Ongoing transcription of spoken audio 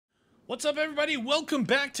What's up, everybody? Welcome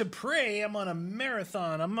back to Prey. I'm on a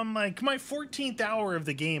marathon. I'm on my 14th hour of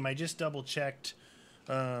the game. I just double checked.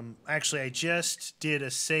 Actually, I just did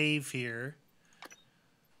a save here.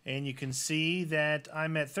 And you can see that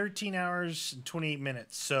I'm at 13 hours and 28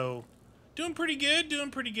 minutes. So, doing pretty good,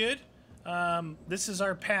 This is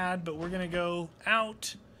our pad, but we're going to go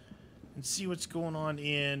out and see what's going on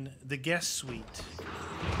in the guest suite.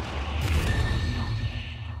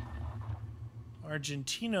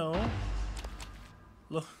 Argentino.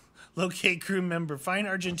 Locate crew member. Find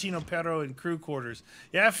Argentino Perro in crew quarters.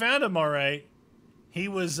 Yeah, I found him all right. He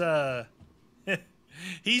was,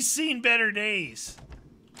 he's seen better days.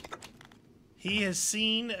 He has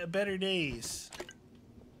seen better days.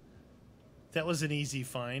 That was an easy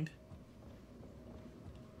find.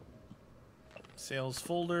 Sales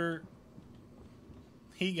folder.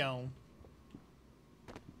 He gone.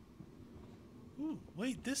 Ooh,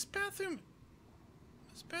 wait, this bathroom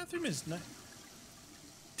is not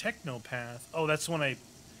Technopath. Oh, that's the one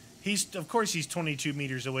of course he's 22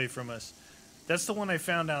 meters away from us. That's the one I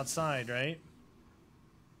found outside, right?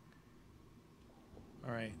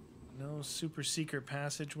 All right. No super secret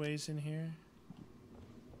passageways in here.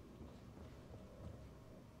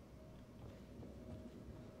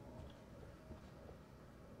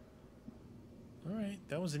 All right,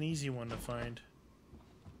 that was an easy one to find.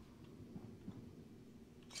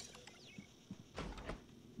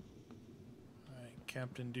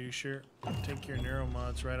 Captain Doucher, take your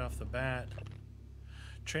neuromods right off the bat.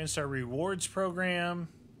 TranStar rewards program,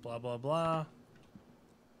 blah blah blah,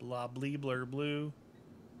 blah blee blur blue.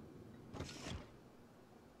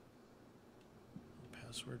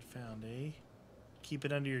 Password found, eh? Keep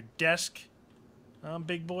it under your desk,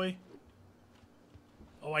 big boy.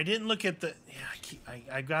 Oh, I didn't look at the. Yeah,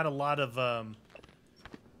 I got a lot of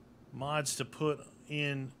mods to put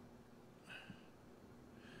in.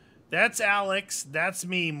 That's Alex. That's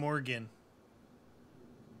me, Morgan.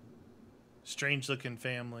 Strange looking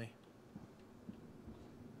family.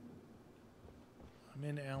 I'm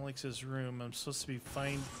in Alex's room. I'm supposed to be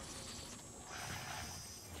fine.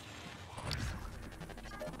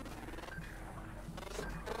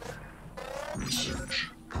 Research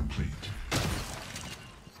complete.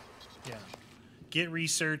 Yeah. Get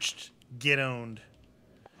researched. Get owned.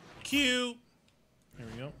 Q. There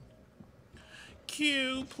we go.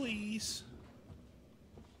 Q, please.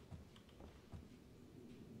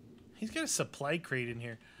 He's got a supply crate in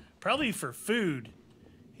here. Probably for food.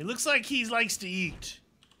 He looks like he likes to eat.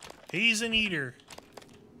 He's an eater.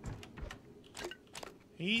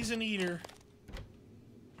 He's an eater.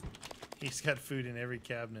 He's got food in every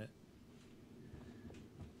cabinet.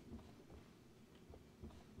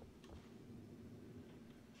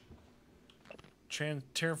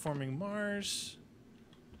 Terraforming Mars.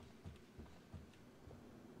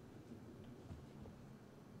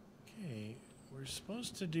 Okay, we're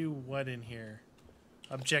supposed to do what in here?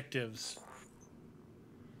 Objectives.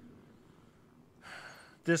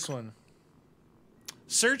 This one.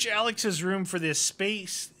 Search Alex's room for the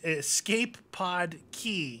escape pod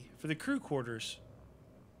key for the crew quarters.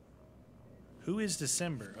 Who is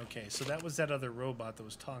December? Okay, so that was that other robot that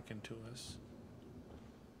was talking to us.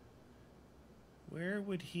 Where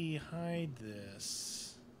would he hide this?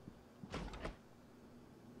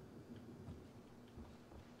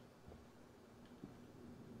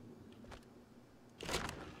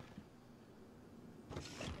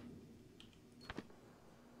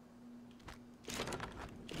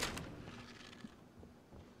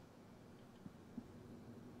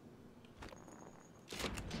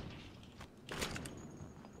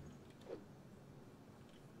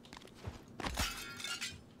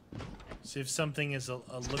 See if something is a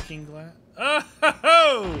looking glass. Oh!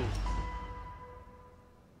 Ho!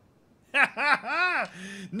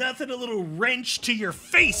 Nothing a little wrench to your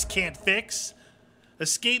face can't fix.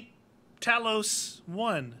 Escape Talos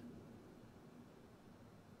 1.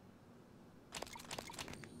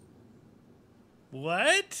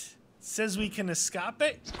 What? Says we can escape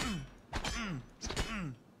it?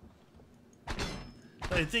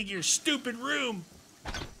 I think your stupid room.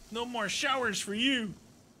 No more showers for you.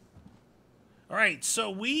 All right, so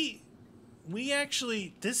we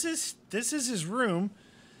actually this is his room.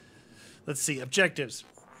 Let's see, objectives.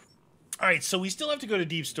 All right, so we still have to go to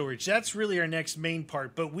deep storage. That's really our next main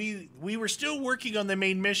part, but we were still working on the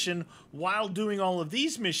main mission while doing all of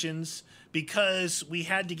these missions because we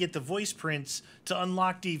had to get the voice prints to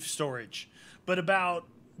unlock deep storage. But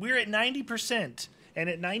we're at 90%, and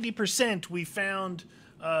at 90% we found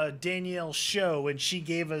Danielle's show, and she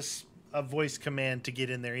gave us a voice command to get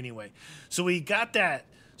in there anyway. So we got that.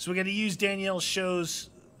 So we got to use Danielle's shows.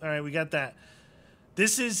 All right, we got that.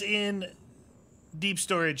 This is in deep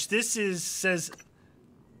storage. This is says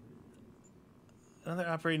another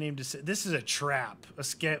operating name. This is a trap.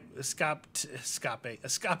 Escape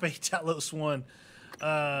Talos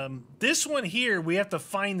 1. This one here, we have to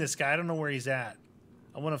find this guy. I don't know where he's at.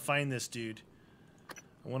 I want to find this dude.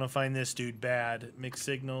 I want to find this dude bad. Mixed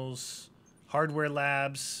signals. Hardware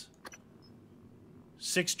labs.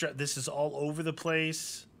 This is all over the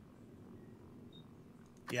place.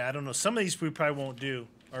 Yeah, I don't know. Some of these we probably won't do.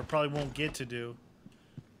 Or probably won't get to do.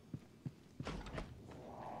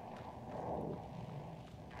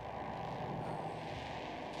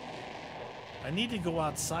 I need to go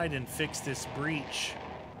outside and fix this breach.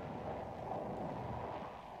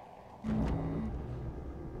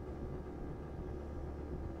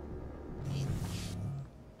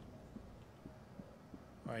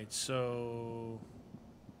 Alright, so...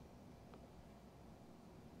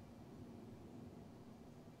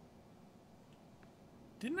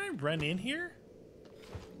 Didn't I run in here?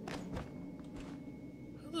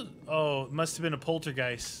 Oh, it must have been a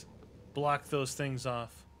poltergeist. Block those things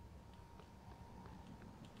off.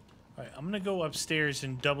 Alright, I'm gonna go upstairs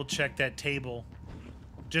and double check that table.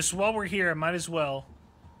 Just while we're here, I might as well.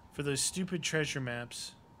 For those stupid treasure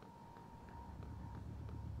maps.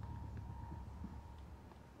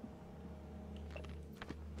 I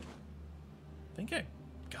think I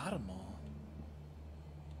got them all.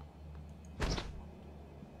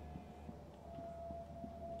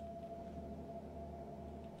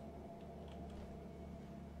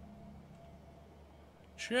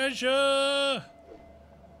 Treasure!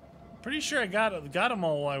 Pretty sure I got them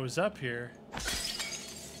all while I was up here.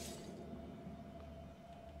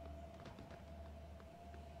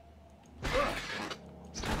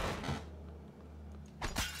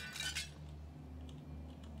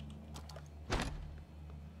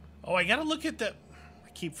 Oh, I gotta look at the... I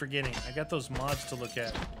keep forgetting. I got those mods to look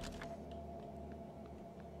at.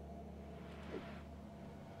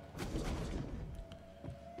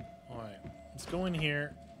 Alright, let's go in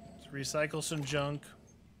here. Let's recycle some junk.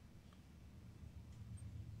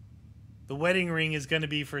 The wedding ring is going to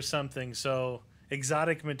be for something, so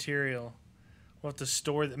exotic material. We'll have to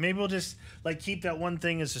store that. Maybe we'll just like keep that one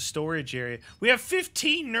thing as a storage area. We have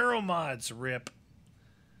 15 neuromods. Rip.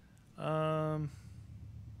 Let's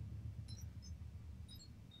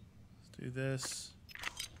do this.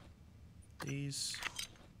 These.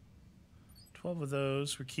 12 of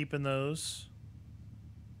those. We're keeping those.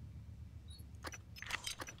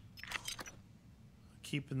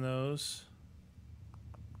 Keeping those.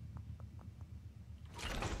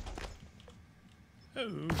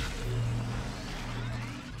 Oh.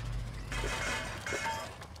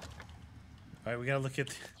 All right, we gotta look at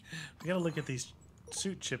these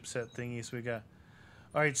suit chipset thingies we got.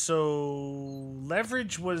 All right, so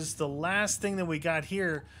leverage was the last thing that we got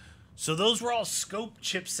here. So those were all scope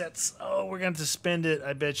chipsets. Oh, we're gonna have to spend it,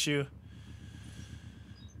 I bet you.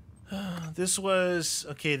 This was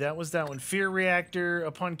okay. That was that one. Fear reactor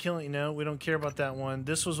upon killing. No, we don't care about that one.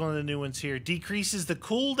 This was one of the new ones here. Decreases the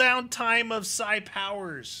cooldown time of psi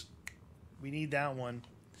powers. We need that one.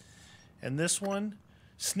 And this one,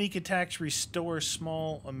 sneak attacks restore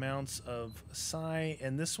small amounts of psi.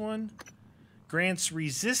 And this one grants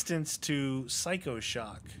resistance to psycho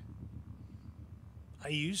shock. I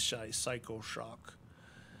use psycho shock.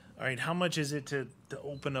 All right, how much is it to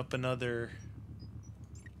open up another?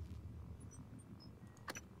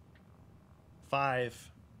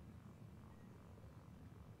 5.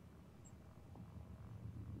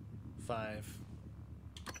 Okay.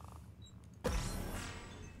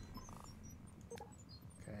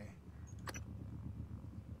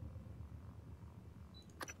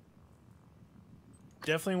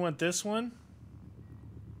 Definitely want this one.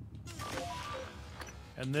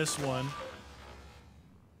 And this one.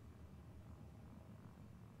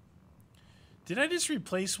 Did I just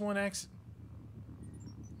replace one X?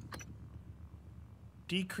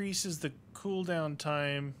 Decreases the cooldown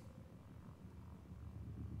time.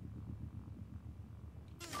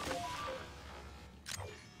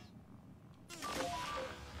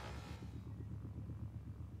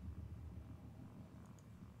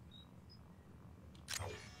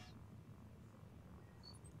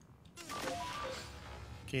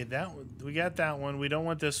 Okay, that one, we got that one. We don't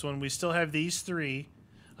want this one. We still have these 3.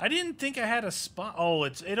 I didn't think I had a spot. Oh,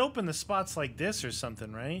 it opened the spots like this or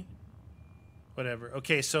something, right? Whatever.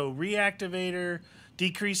 Okay, so reactivator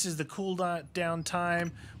decreases the cooldown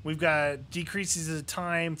time. We've got decreases the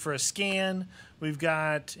time for a scan. We've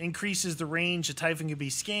got increases the range a Typhon can be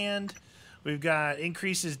scanned. We've got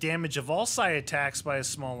increases damage of all psi attacks by a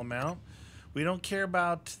small amount. We don't care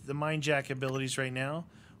about the Mind Jack abilities right now.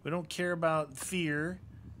 We don't care about fear.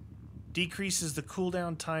 Decreases the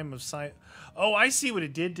cooldown time of sight. Oh, I see what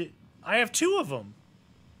it did. I have 2 of them.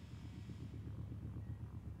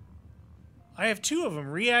 I have 2 of them.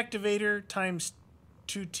 Reactivator times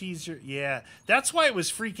 2 teaser. Yeah, that's why it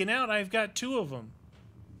was freaking out. I've got 2 of them.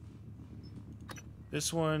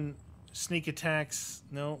 This one, sneak attacks.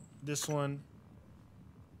 No, this one,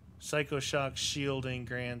 Psycho Shock shielding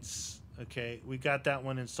grants. Okay, we got that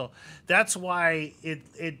one installed. That's why it.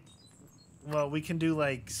 Well, we can do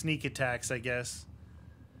like sneak attacks, I guess.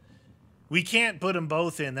 We can't put them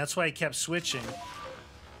both in. That's why I kept switching.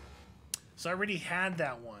 So I already had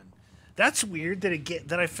that one. That's weird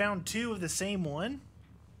that I found 2 of the same one.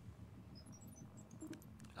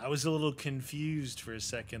 I was a little confused for a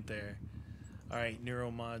second there. All right,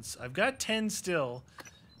 Neuromods. I've got 10 still,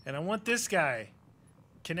 and I want this guy,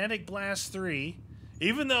 Kinetic Blast 3.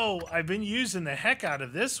 Even though I've been using the heck out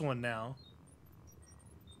of this one now.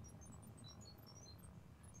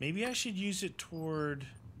 Maybe I should use it toward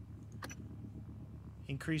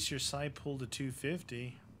increase your side pull to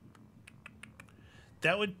 250.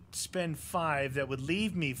 That would spend 5. That would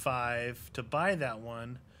leave me 5 to buy that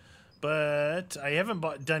one. But I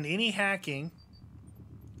haven't done any hacking.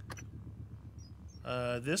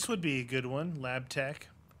 This would be a good one. Lab Tech.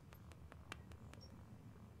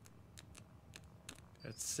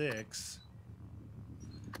 That's 6.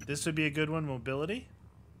 This would be a good one. Mobility.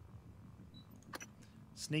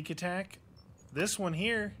 Sneak attack. This one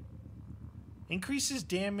here increases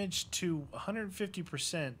damage to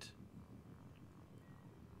 150%.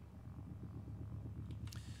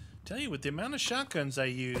 Tell you, with the amount of shotguns I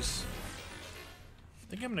use, I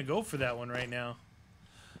think I'm gonna go for that one right now.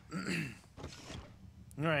 All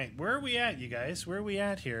right, where are we at, you guys? Where are we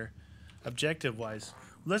at here, objective-wise?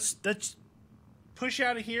 Let's push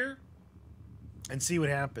out of here and see what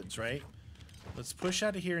happens, right? Let's push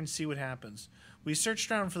out of here and see what happens. We searched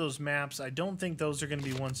around for those maps. I don't think those are going to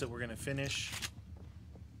be ones that we're going to finish.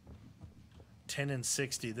 10 and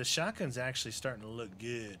 60. The shotgun's actually starting to look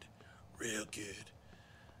good. Real good.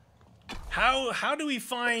 How do we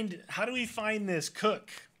find this cook?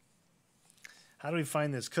 How do we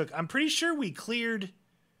find this cook? I'm pretty sure we cleared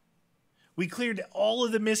all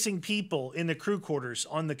of the missing people in the crew quarters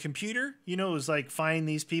on the computer. You know, it was like, find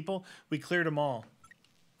these people. We cleared them all.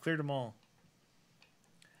 Cleared them all.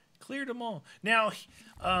 Cleared them all. Now,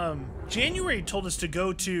 January told us to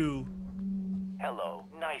go to... Hello,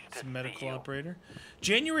 nice to see you. Medical operator.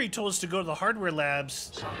 January told us to go to the hardware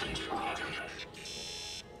labs.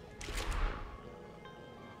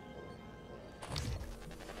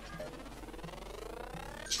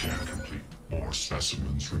 Scan complete. More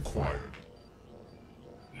specimens required.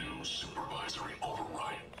 New supervisory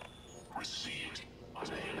override. Received.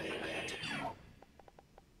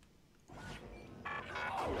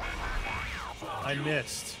 I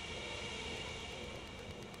missed.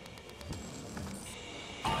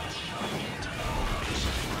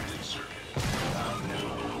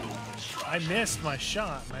 I missed my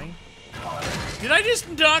shot, man. Did I just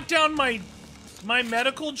knock down my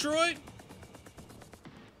medical droid?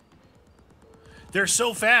 They're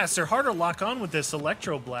so fast. They're hard to lock on with this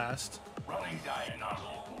Electro Blast. Running diagnostic.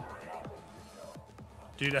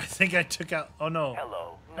 Dude, I think I took out... Oh, no.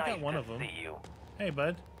 Hello, I got nice one to of them. see you. Hey,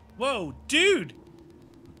 bud. Whoa, dude!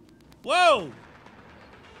 Whoa!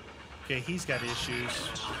 Okay, he's got issues.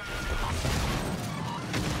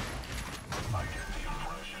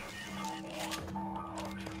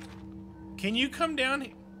 Can you come down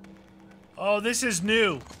here? Oh, this is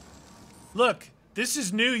new. Look, this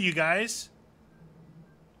is new, you guys.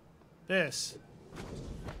 This.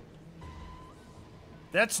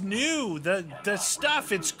 That's new. The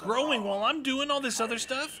stuff, it's growing while I'm doing all this other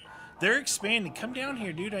stuff. They're expanding. Come down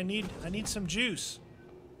here, dude. I need some juice.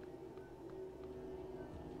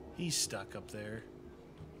 He's stuck up there.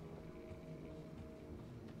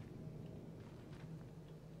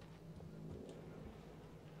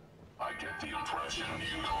 I get the impression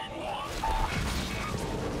you don't want.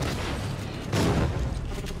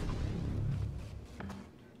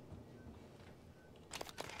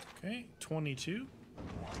 Okay, 22.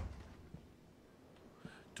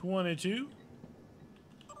 22.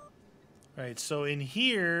 Alright, so in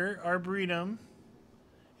here, Arboretum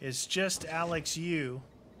is just Alex U.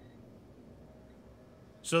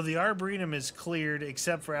 So the Arboretum is cleared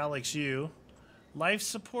except for Alex U. Life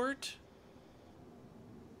support.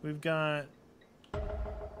 We've got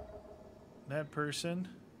that person.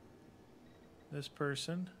 This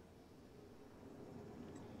person.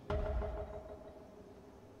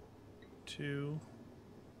 2,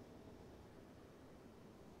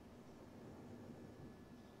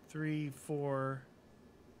 3, 4,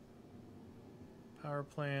 Power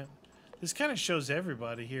plant. This kind of shows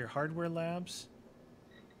everybody here. Hardware labs.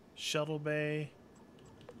 Shuttle bay.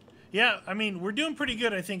 Yeah, I mean, we're doing pretty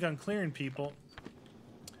good, I think, on clearing people.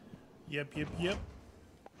 Yep.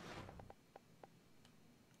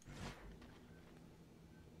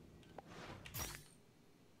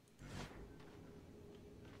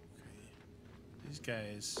 These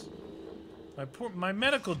guys. My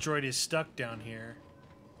medical droid is stuck down here.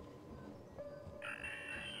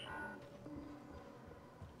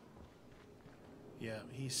 Yeah,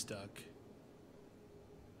 he's stuck.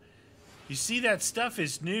 You see, that stuff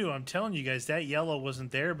is new. I'm telling you guys, that yellow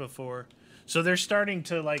wasn't there before. So they're starting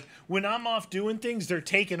to, like, when I'm off doing things, they're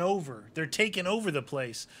taking over. They're taking over the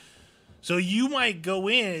place. So you might go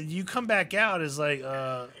in, you come back out as like,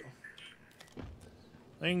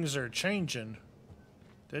 things are changing.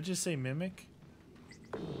 Did I just say mimic?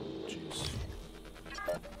 Oh, jeez.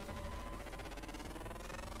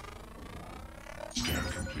 Scan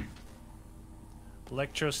complete.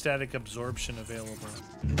 Electrostatic absorption available.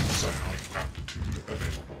 Psionic aptitude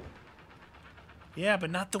available. Yeah,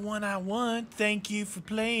 but not the one I want. Thank you for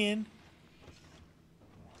playing.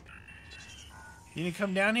 You gonna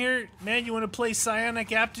come down here? Man, you wanna play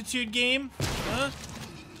psionic aptitude game? Huh?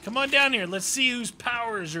 Come on down here. Let's see whose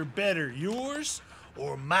powers are better. Yours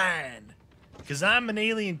or mine? Because I'm an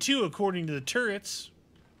alien too, according to the turrets.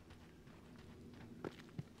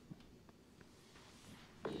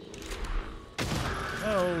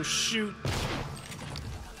 Oh, shoot.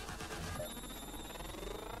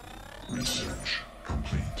 Research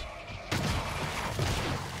complete.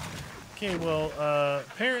 Okay, well,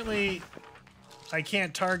 apparently I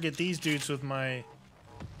can't target these dudes with my...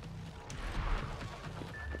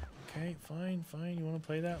 Okay, fine. You want to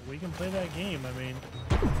play that? We can play that game, I mean...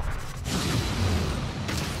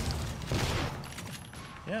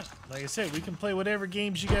 Yeah, like I said, we can play whatever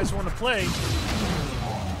games you guys want to play.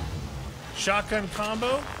 Shotgun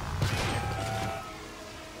combo.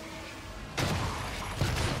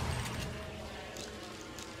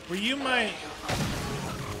 Were you my...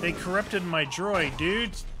 They corrupted my droid,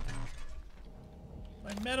 dudes.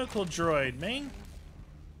 My medical droid, man.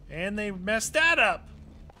 And they messed that up.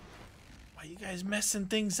 Why you guys messing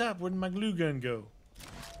things up? Where'd my glue gun go?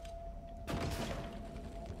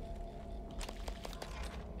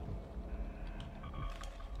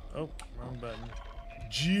 Oh, wrong button.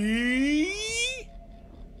 G.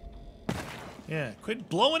 Yeah, quit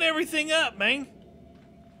blowing everything up, man.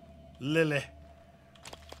 Lily.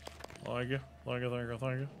 Thank you. Thank you.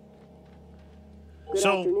 Good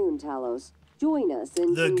afternoon, Talos. Join us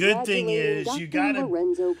in the good thing is Dr. you gotta...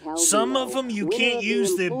 Lorenzo Calvino, some of them you can't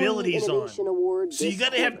use the abilities on. Award So you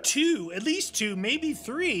gotta quarter. have two, at least two, maybe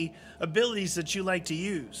three abilities that you like to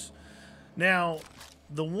use. Now,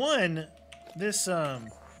 the one, this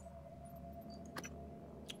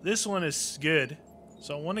one is good.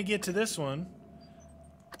 So I want to get to this one.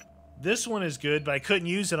 This one is good, but I couldn't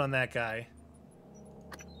use it on that guy.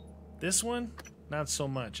 This one, not so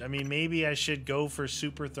much. I mean, maybe I should go for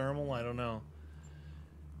super thermal. I don't know.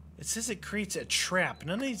 It says it creates a trap.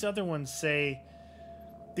 None of these other ones say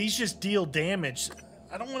these just deal damage.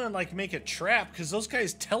 I don't want to like make a trap because those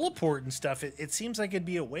guys teleport and stuff. It seems like it'd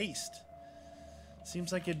be a waste.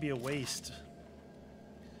 Seems like it'd be a waste.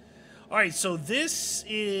 All right, so this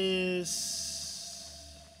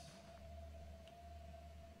is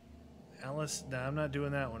Alice. No, I'm not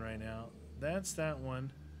doing that one right now. That's that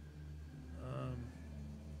one.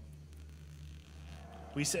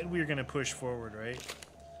 We said we were gonna push forward, right?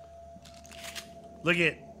 Look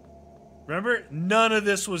at, remember? None of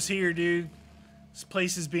this was here, dude. This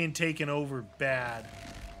place is being taken over bad.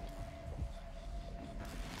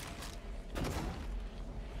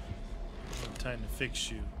 Time to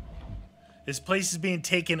fix you. This place is being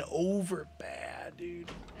taken over bad,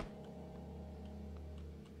 dude.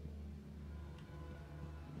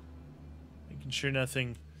 Making sure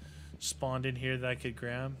nothing spawned in here that I could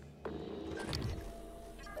grab.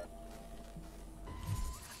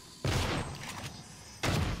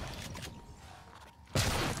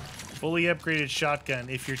 Fully upgraded shotgun.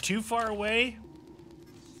 If you're too far away,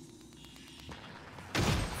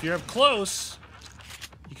 if you're up close,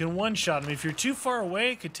 you can one-shot them. If you're too far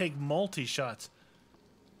away, it could take multi-shots.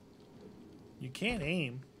 You can't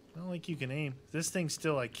aim. Not like you can aim. This thing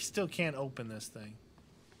still, like, you still can't open this thing.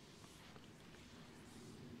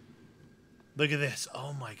 Look at this.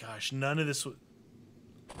 Oh my gosh. None of this...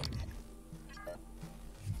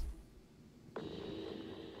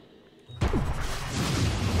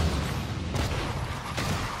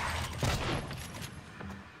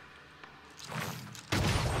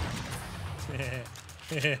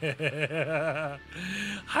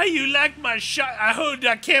 How you like my shot?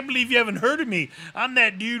 I can't believe you haven't heard of me. I'm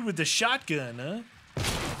that dude with the shotgun, huh?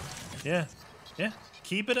 Yeah. Yeah.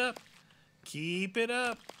 Keep it up. Keep it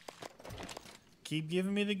up. Keep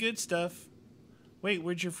giving me the good stuff. Wait,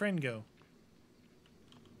 where'd your friend go?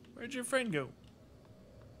 Where'd your friend go?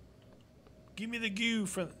 Give me the goo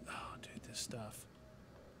for... Oh, dude, this stuff.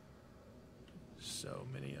 So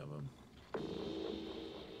many of them.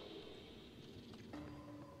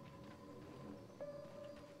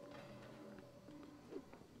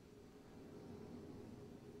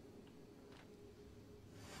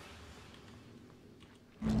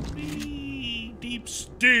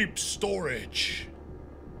 Deep storage.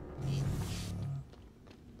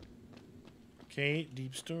 Okay,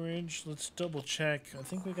 deep storage. Let's double check. I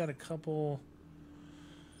think we got a couple.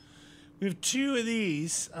 We have 2 of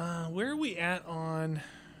these. Where are we at on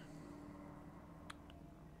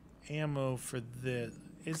ammo for this?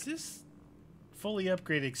 Is this fully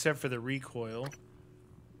upgraded except for the recoil?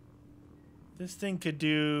 This thing could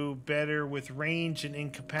do better with range and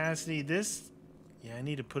incapacity. This, yeah, I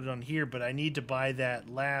need to put it on here, but I need to buy that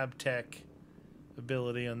lab tech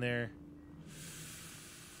ability on there.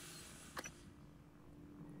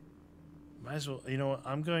 Might as well, you know what?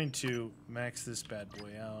 I'm going to max this bad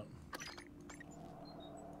boy out.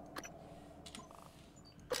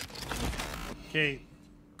 Okay,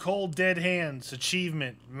 Cold Dead Hands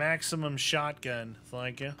achievement, maximum shotgun.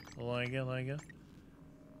 Like it.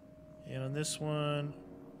 And on this one,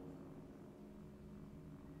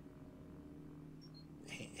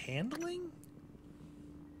 handling,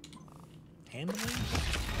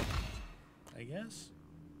 I guess.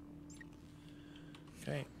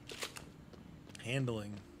 Okay,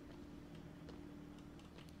 handling.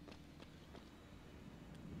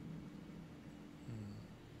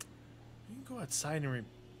 You can go outside and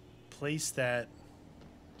replace that.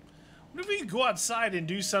 What if we could go outside and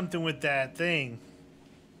do something with that thing?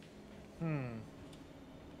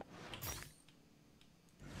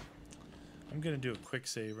 I'm gonna do a quick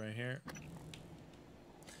save right here.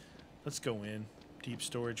 Let's go in. Deep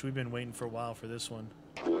storage. We've been waiting for a while for this one.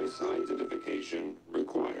 Voice identification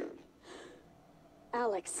required.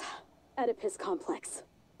 Alex, Oedipus complex,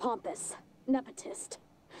 pompous, nepotist.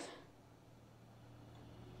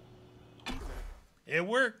 It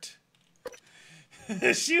worked.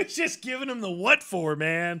 She was just giving him the what for,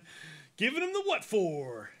 man. Giving him the what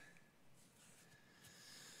for.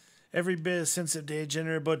 Every bit of sensitive data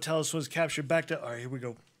generated by Talos was captured back to... All right, here we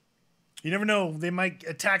go. You never know. They might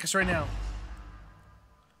attack us right now.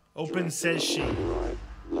 Open, says she. Sorry,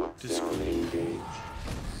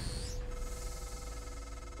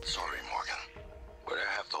 Morgan, but I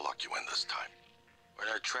have to lock you in this time. When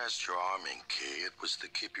I trashed your arming key, it was to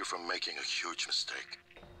keep you from making a huge mistake.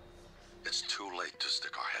 It's too late to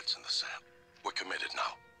stick our heads in the sand. We're committed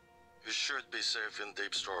now. You should be safe in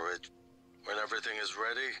deep storage. When everything is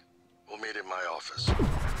ready, we'll meet in my office. I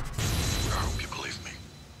hope you believe me.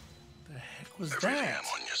 The heck was Every day that?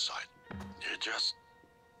 I'm on your side. You're just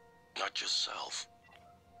not yourself.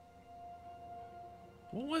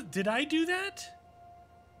 What? Did I do that?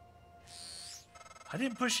 I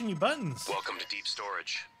didn't push any buttons. Welcome to deep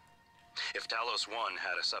storage. If Talos 1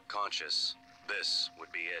 had a subconscious, this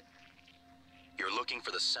would be it. You're looking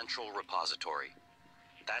for the central repository.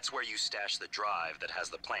 That's where you stash the drive that has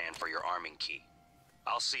the plan for your arming key.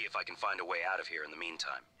 I'll see if I can find a way out of here in the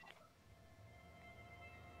meantime.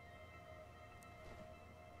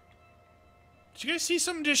 Did you guys see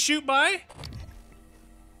something just shoot by?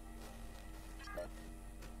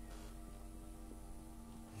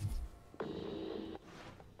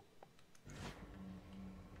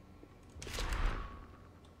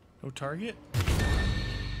 No target?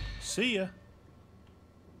 See ya.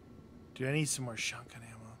 Dude, I need some more shotgun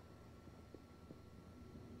ammo.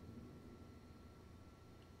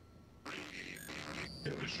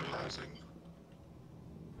 Initializing.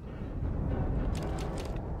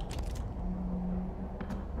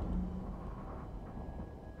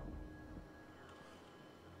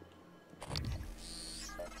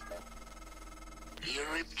 You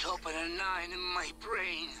ripped open a 9 in my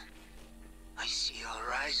brain. I see a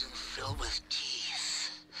horizon filled with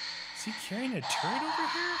teeth. Is he carrying a turret over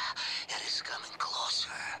here? It is coming closer.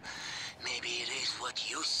 Maybe it is what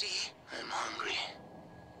you see. I'm hungry.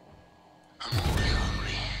 I'm always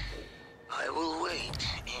hungry. I will wait,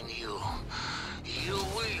 and you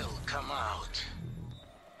will come out.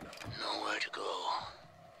 Nowhere to go.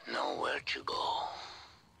 Nowhere to go.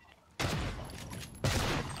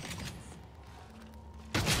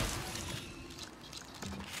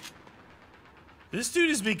 This dude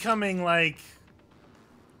is becoming like...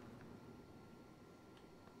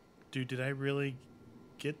 Dude, did I really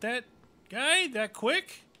get that guy that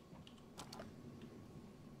quick?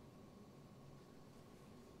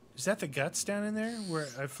 Is that the guts down in there where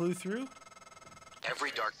I flew through?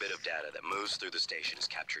 Every dark bit of data that moves through the station is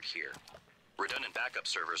captured here. Redundant backup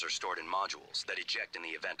servers are stored in modules that eject in the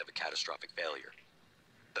event of a catastrophic failure.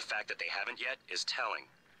 The fact that they haven't yet is telling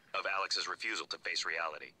of Alex's refusal to face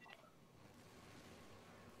reality.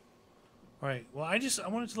 All right. Well, I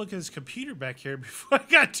wanted to look at his computer back here before I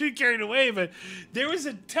got too carried away, but there was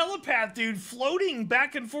a telepath dude floating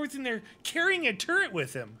back and forth in there carrying a turret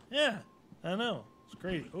with him. Yeah, I know. It's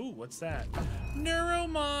great. Oh, what's that?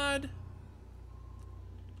 Neuromod.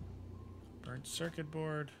 Burnt circuit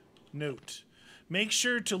board. Note. Make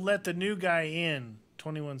sure to let the new guy in.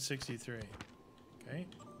 2163. Okay.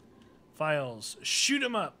 Files. Shoot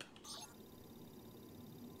him up.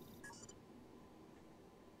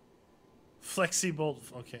 Flexibolt.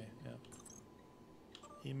 Okay,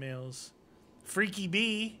 yeah. Emails. Freaky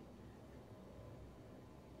Bee.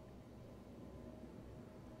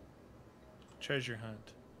 Treasure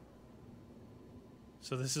hunt.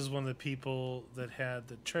 So this is one of the people that had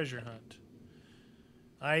the treasure hunt.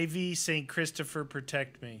 Ivy, St. Christopher,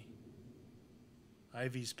 protect me.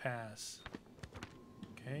 Ivy's Pass.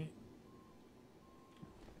 Okay.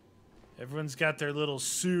 Everyone's got their little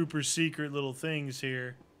super secret little things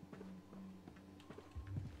here.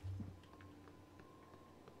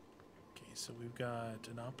 Okay, so we've got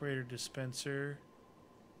an operator dispenser.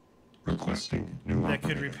 Requesting new That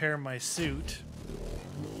could operator. repair my suit.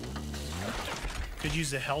 Could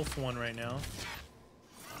use a health one right now.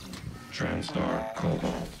 TranStar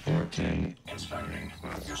Cobalt 410. Inspecting.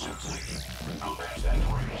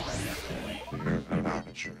 Clear of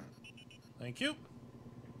aperture. Thank you.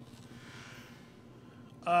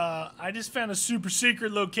 I just found a super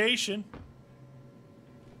secret location.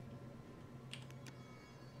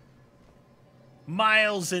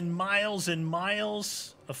 Miles and miles and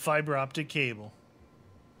miles of fiber optic cable.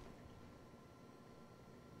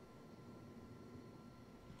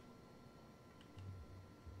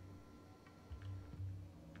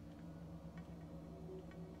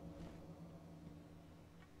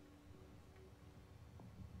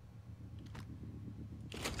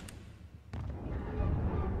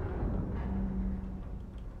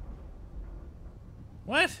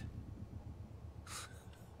 What?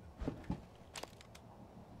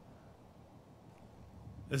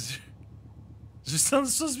 Is there something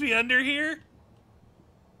supposed to be under here?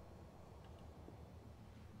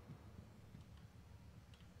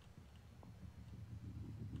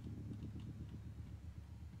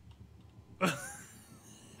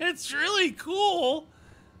 It's really cool,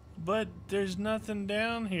 but there's nothing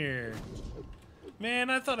down here. Man,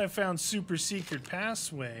 I thought I found super secret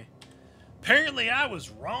passway. Apparently I was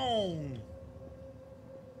wrong.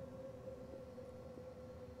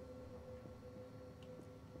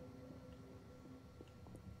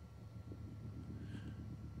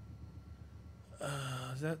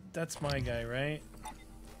 That's my guy, right?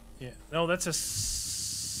 Yeah. No, that's a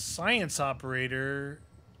science operator.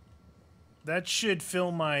 That should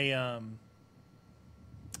fill my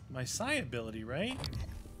my psi ability, right?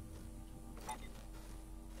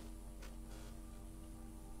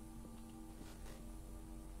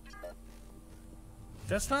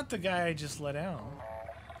 That's not the guy I just let out.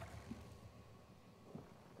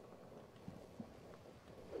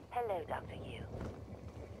 Hello, Dr. Yu.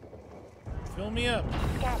 Fill me up.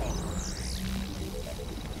 Scanning.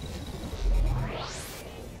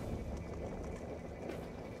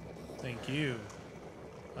 Thank you.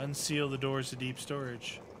 Unseal the doors to deep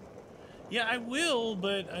storage. Yeah, I will,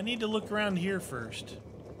 but I need to look around here first.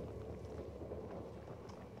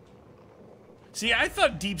 See, I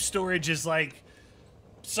thought deep storage is like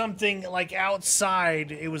something like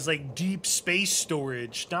outside. It was like deep space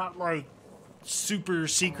storage, not like super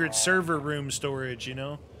secret server room storage, you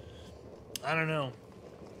know? I don't know.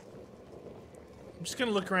 I'm just gonna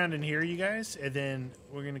look around in here, you guys, and then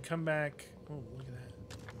we're gonna come back. Oh, look at that.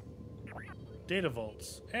 Data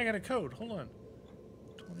vaults. Hey, I got a code. Hold on.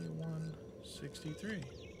 2163.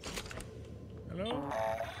 Hello?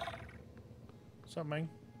 What's up, man?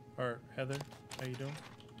 Or Heather, how you doing?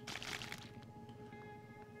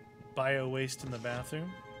 Bio waste in the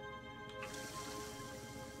bathroom.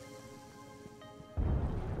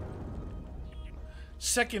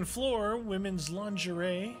 Second floor, women's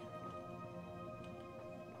lingerie.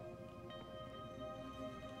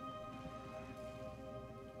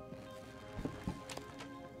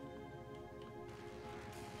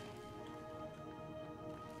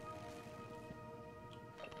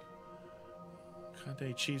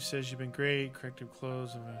 Conte Chief says you've been great. Corrective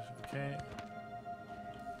clothes. Okay.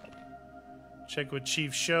 Check with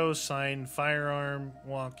Chief Show. Sign firearm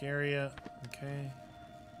walk area. Okay.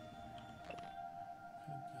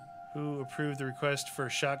 Who approved the request for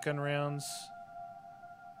shotgun rounds?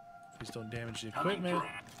 Please don't damage the equipment.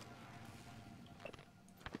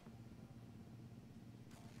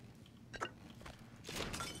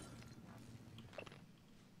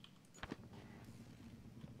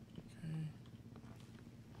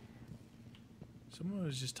 Someone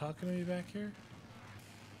was just talking to me back here.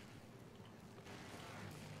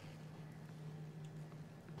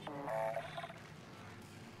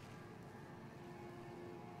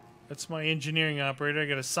 That's my engineering operator. I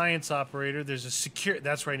got a science operator. There's a secure.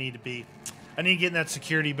 That's where I need to be. I need to get in that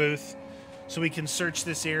security booth so we can search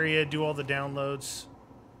this area, do all the downloads.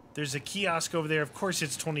 There's a kiosk over there. Of course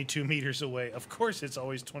it's 22 meters away. Of course it's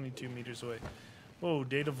always 22 meters away. Whoa,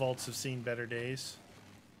 data vaults have seen better days.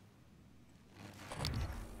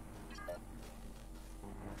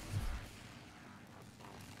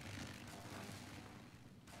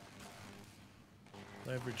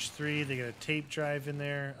 Leverage 3, they got a tape drive in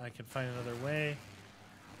there. I can find another way.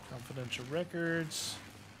 Confidential records.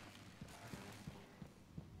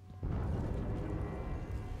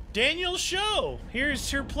 Daniel Show!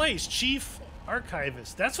 Here's her place, Chief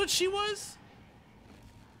Archivist. That's what she was?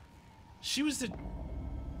 She was the...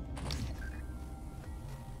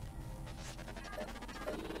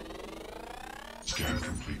 Scan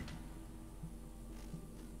complete.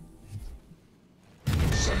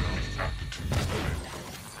 Sunlight aptitude available.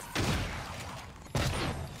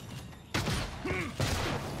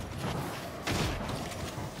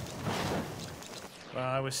 Wow,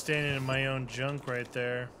 I was standing in my own junk right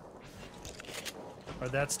there. Or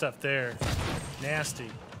that stuff there. Nasty.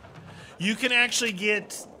 You can actually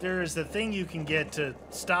get... There is a thing you can get to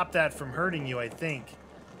stop that from hurting you, I think.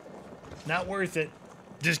 Not worth it.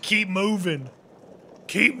 Just keep moving.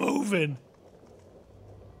 Keep moving.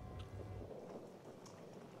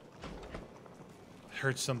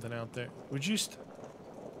 Heard something out there. Would you...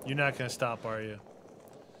 You're not going to stop, are you?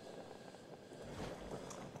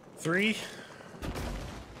 3...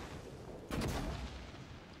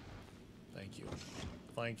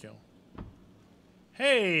 Thank you.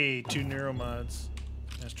 Hey, 2 neuromods.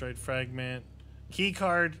 Asteroid fragment. Key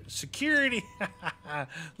card. Security.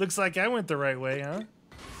 Looks like I went the right way, huh?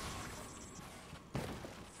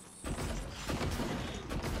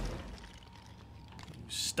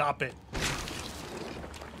 Stop it.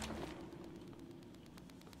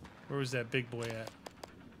 Where was that big boy at?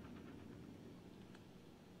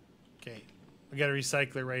 Okay. We got a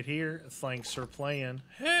recycler right here. Thanks for playing.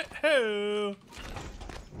 Ho-ho!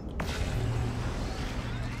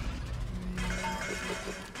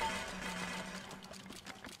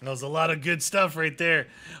 That was a lot of good stuff right there.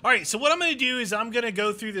 All right, so what I'm going to do is I'm going to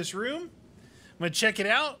go through this room. I'm going to check it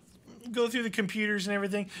out, go through the computers and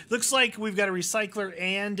everything. Looks like we've got a recycler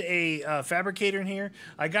and a fabricator in here.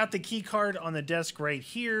 I got the key card on the desk right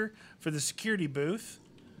here for the security booth.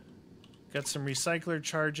 Got some recycler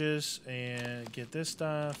charges and get this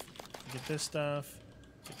stuff, get this stuff,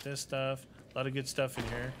 get this stuff. A lot of good stuff in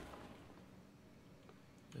here.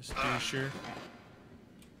 This doucher.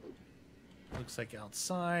 Looks like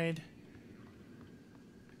outside.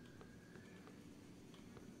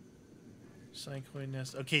 Cycloid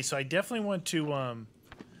nest. Okay, so I definitely want to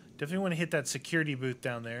hit that security booth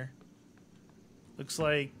down there. Looks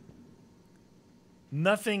like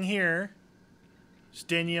nothing here. It's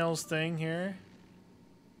Danielle's thing here.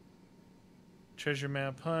 Treasure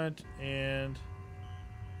map hunt and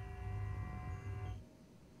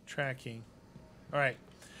tracking. All right.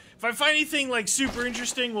 If I find anything like super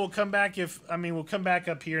interesting, we'll come back. We'll come back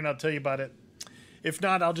up here and I'll tell you about it. If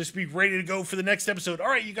not, I'll just be ready to go for the next episode. All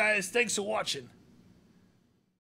right, you guys, thanks for watching.